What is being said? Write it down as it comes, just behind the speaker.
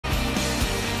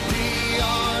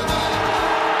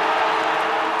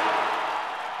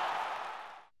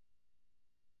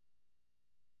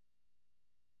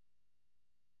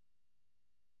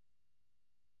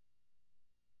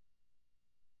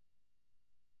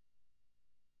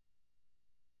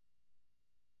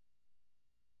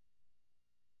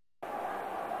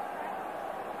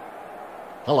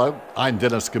Hello, I'm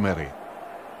Dennis Cometti.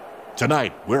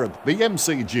 Tonight, we're at the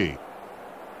MCG.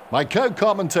 My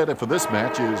co-commentator for this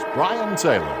match is Brian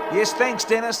Taylor. Yes, thanks,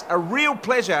 Dennis. A real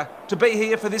pleasure to be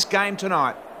here for this game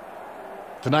tonight.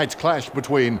 Tonight's clash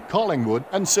between Collingwood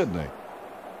and Sydney.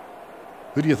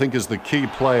 Who do you think is the key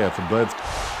player for both?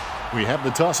 We have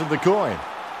the toss of the coin.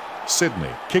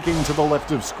 Sydney kicking to the left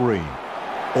of screen.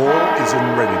 All is in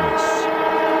readiness.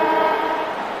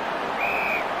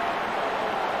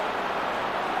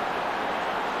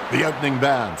 The opening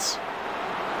bounce.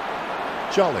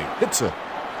 Jolly hits it.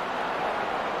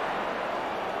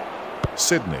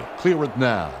 Sydney clear it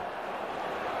now.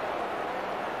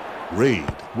 Reed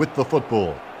with the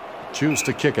football. Choose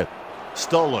to kick it.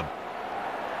 Stolen.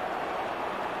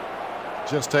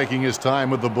 Just taking his time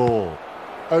with the ball.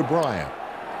 O'Brien.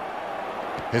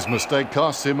 His mistake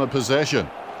costs him a possession.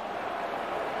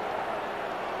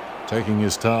 Taking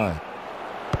his time.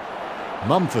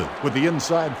 Mumford with the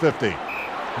inside 50.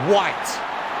 White.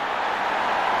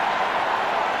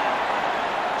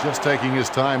 Just taking his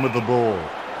time with the ball.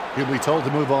 He'll be told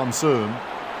to move on soon.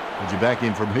 Would you back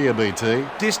him from here, BT?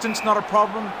 Distance not a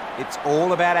problem. It's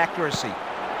all about accuracy.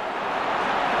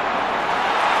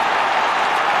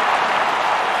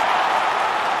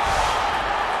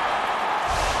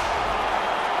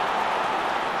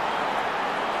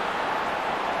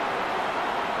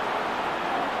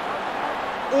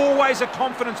 Always a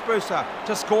confidence booster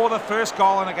to score the first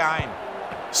goal in a game.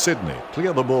 Sydney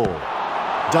clear the ball.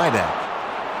 Didak.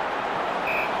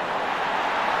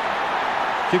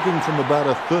 Kicking from about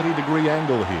a 30-degree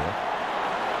angle here.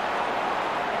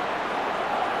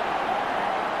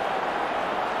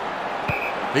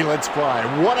 He lets fly.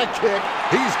 What a kick.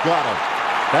 He's got it.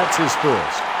 That's his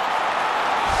first.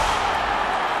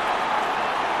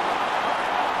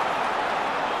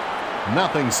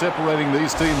 Nothing separating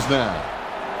these teams now.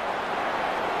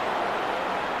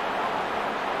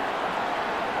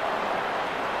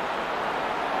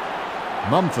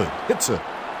 Mumford hits it.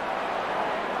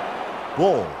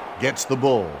 Ball gets the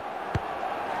ball.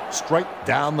 Straight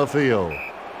down the field.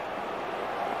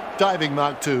 Diving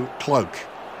mark to Cloak.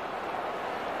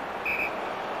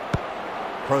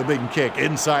 Probing kick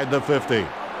inside the 50.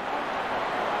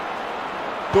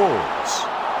 Dawes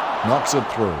knocks it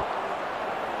through.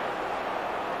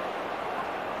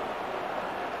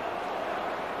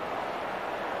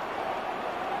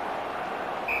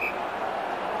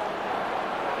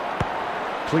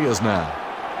 Clears now.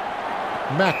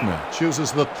 Mackner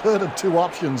chooses the third of two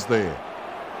options there.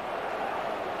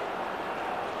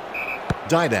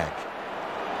 Didak.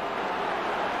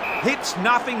 Hits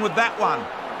nothing with that one.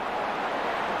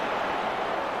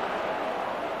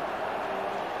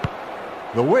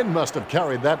 The wind must have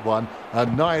carried that one. A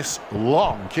nice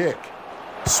long kick.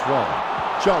 Swan.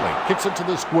 Jolly kicks it to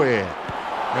the square.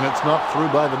 And it's not through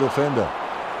by the defender.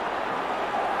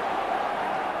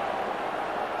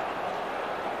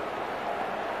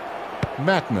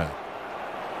 Mackner.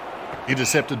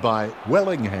 Intercepted by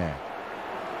Wellingham.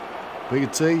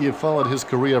 BT, you've followed his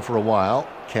career for a while.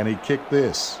 Can he kick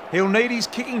this? He'll need his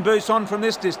kicking boots on from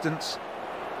this distance.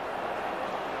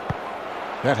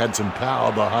 That had some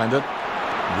power behind it.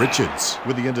 Richards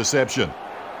with the interception.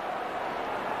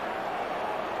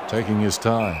 Taking his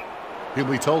time. He'll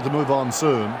be told to move on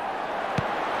soon.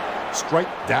 Straight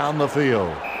down the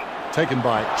field. Taken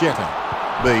by Jetta.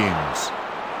 Beams.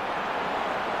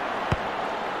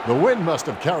 The wind must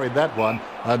have carried that one.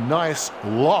 A nice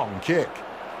long kick.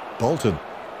 Bolton.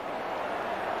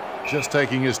 Just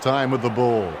taking his time with the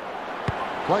ball.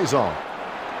 Plays on.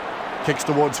 Kicks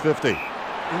towards 50.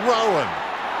 Rowan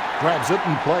grabs it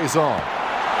and plays on.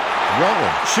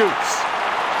 Rowan shoots.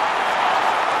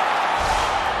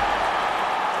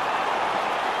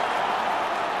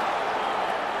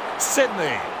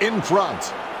 Sydney in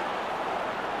front.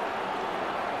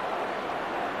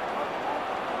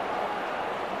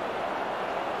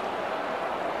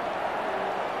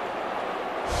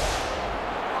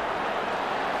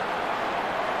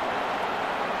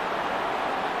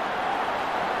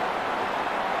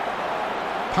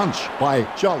 Punch by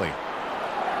Jolly.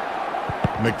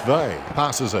 McVeigh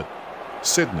passes it.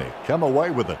 Sydney come away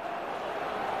with it.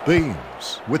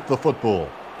 Beams with the football.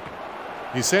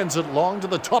 He sends it long to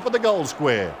the top of the goal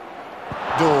square.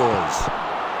 Dawes.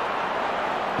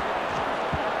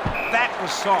 That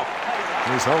was soft.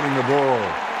 He's holding the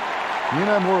ball. You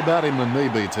know more about him than me,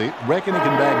 BT. Reckon he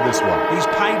can bag this one. He's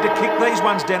paid to kick these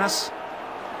ones, Dennis.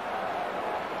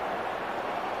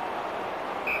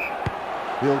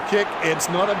 He'll kick. It's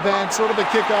not a bad sort of a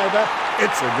kick over.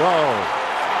 It's a goal.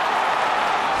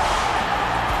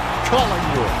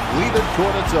 Collingwood lead at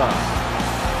quarter time.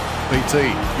 BT,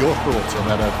 your thoughts on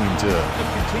that opening term?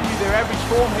 They've continued their average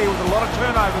form here with a lot of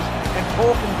turnovers and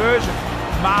poor conversion,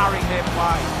 marring their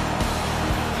play.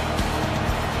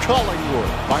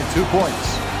 Collingwood by 2 points.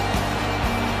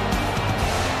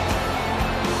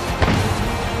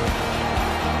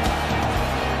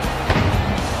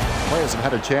 Players have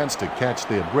had a chance to catch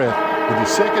their breath with the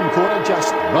second quarter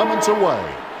just moments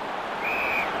away.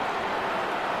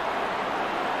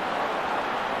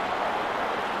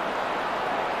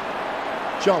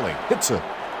 Jolly hits it.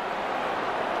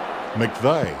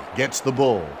 McVeigh gets the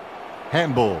ball.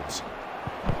 Handballs.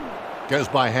 Goes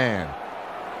by hand.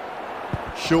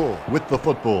 Shaw with the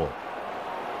football.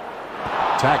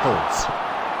 Tackles.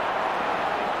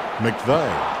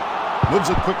 McVeigh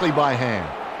moves it quickly by hand.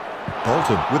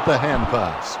 Bolton with the hand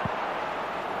pass.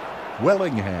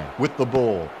 Wellingham with the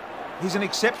ball. He's an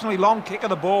exceptionally long kick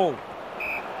of the ball.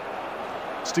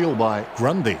 Steal by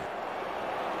Grundy.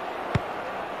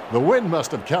 The wind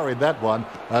must have carried that one.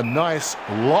 A nice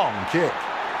long kick.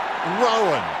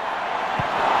 Rowan.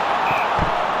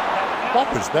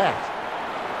 What was that?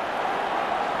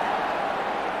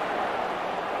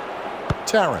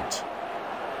 Tarrant.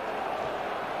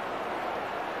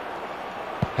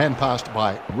 Hand passed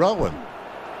by Rowan.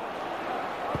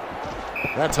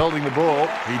 That's holding the ball.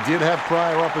 He did have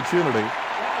prior opportunity.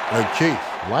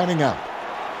 O'Keefe lining up.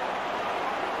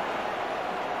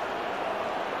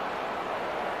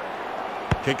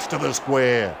 Kicks to the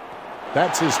square.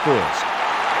 That's his first.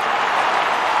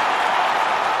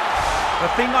 The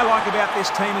thing I like about this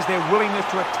team is their willingness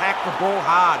to attack the ball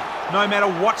hard, no matter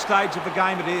what stage of the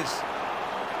game it is.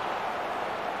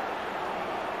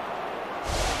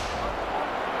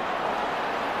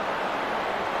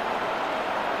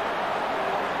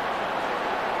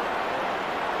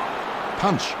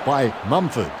 Punch by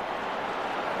Mumford.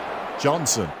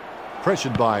 Johnson,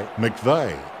 pressured by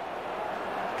McVeigh.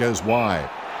 Goes wide.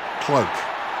 Cloak.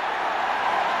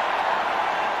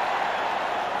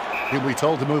 He'll be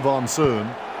told to move on soon.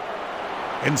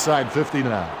 Inside 50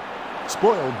 now.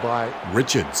 Spoiled by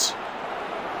Richards.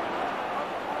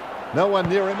 No one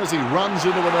near him as he runs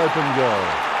into an open goal.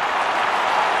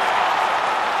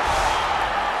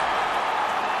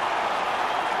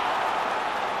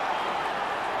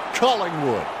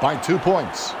 Collingwood by 2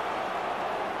 points.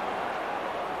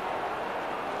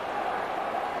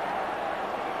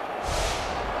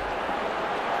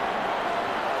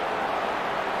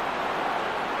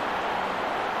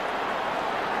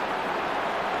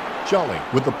 Jolly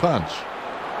with the punch.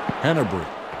 Hanbury.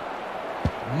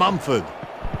 Mumford.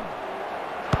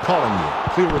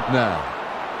 Collingwood clear it now.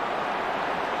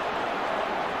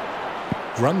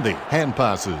 Grundy hand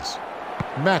passes.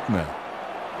 Mackner.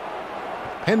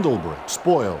 Pendlebury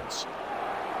spoils.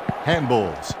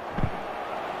 Handballs.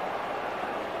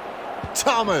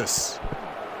 Thomas.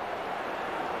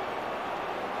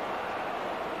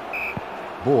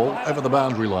 Ball over the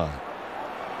boundary line.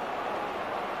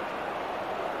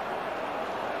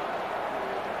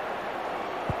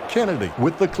 Kennedy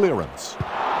with the clearance.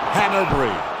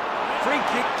 Hanbury. Free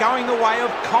kick going the way of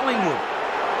Collingwood.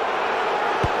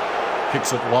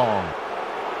 Kicks it long.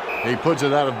 He puts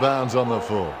it out of bounds on the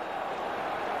full.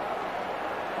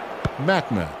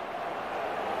 Mackner.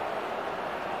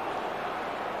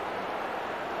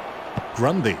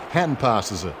 Grundy hand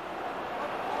passes it.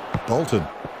 Bolton.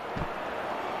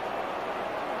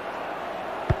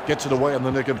 Gets it away in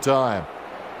the nick of time.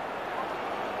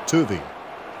 Tuvey.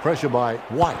 Pressure by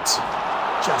White.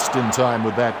 Just in time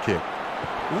with that kick.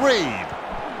 Reed.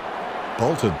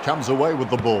 Bolton comes away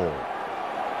with the ball.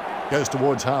 Goes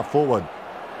towards half forward.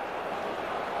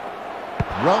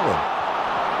 Rowan.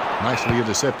 Nicely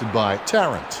intercepted by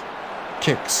Tarrant.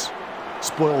 Kicks.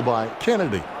 Spoiled by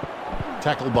Kennedy.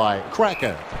 Tackled by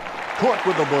Cracker. Caught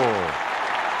with the ball.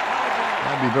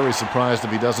 I'd be very surprised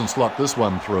if he doesn't slot this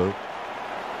one through.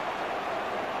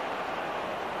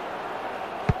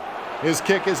 His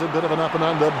kick is a bit of an up and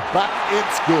under, but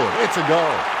it's good. It's a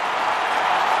goal.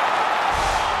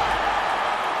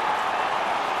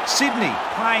 Sydney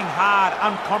playing hard,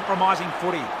 uncompromising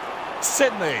footy.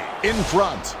 Sydney in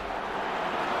front.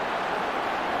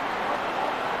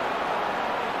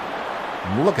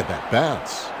 Look at that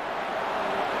bounce.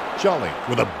 Jolly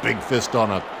with a big fist on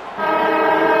it.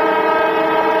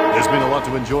 There's been a lot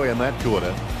to enjoy in that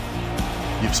quarter.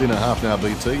 You've seen a half now,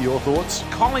 BT. Your thoughts?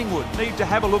 Collingwood need to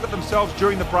have a look at themselves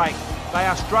during the break. They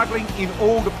are struggling in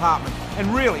all departments and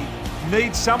really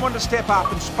need someone to step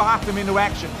up and spark them into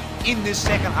action in this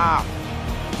second half.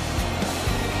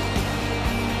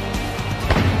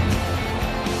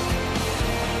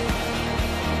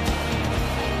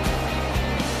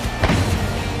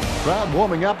 Crowd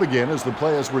warming up again as the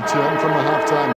players return from the halftime.